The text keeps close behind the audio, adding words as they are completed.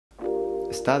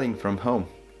Studying from home.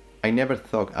 I never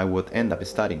thought I would end up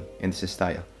studying in this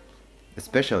style,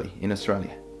 especially in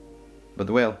Australia. But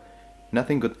well,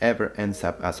 nothing good ever ends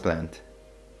up as planned.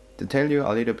 To tell you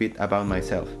a little bit about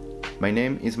myself, my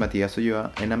name is Matias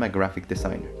and I'm a graphic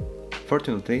designer.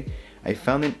 Fortunately, I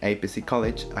found in APC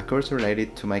College a course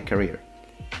related to my career.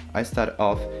 I started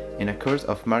off in a course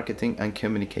of marketing and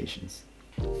communications.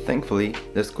 Thankfully,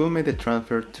 the school made the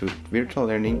transfer to virtual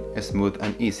learning smooth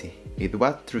and easy. It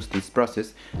was through this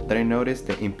process that I noticed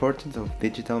the importance of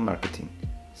digital marketing.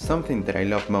 Something that I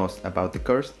love most about the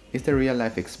course is the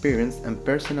real-life experience and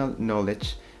personal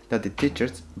knowledge that the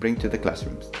teachers bring to the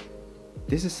classrooms.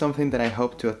 This is something that I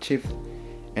hope to achieve,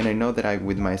 and I know that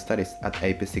with my studies at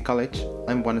APC College,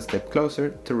 I'm one step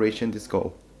closer to reaching this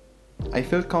goal. I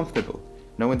feel comfortable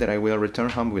knowing that I will return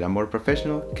home with a more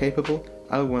professional, capable,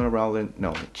 and well-rounded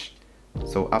knowledge.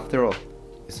 So after all,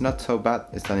 it's not so bad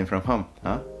studying from home,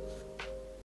 huh?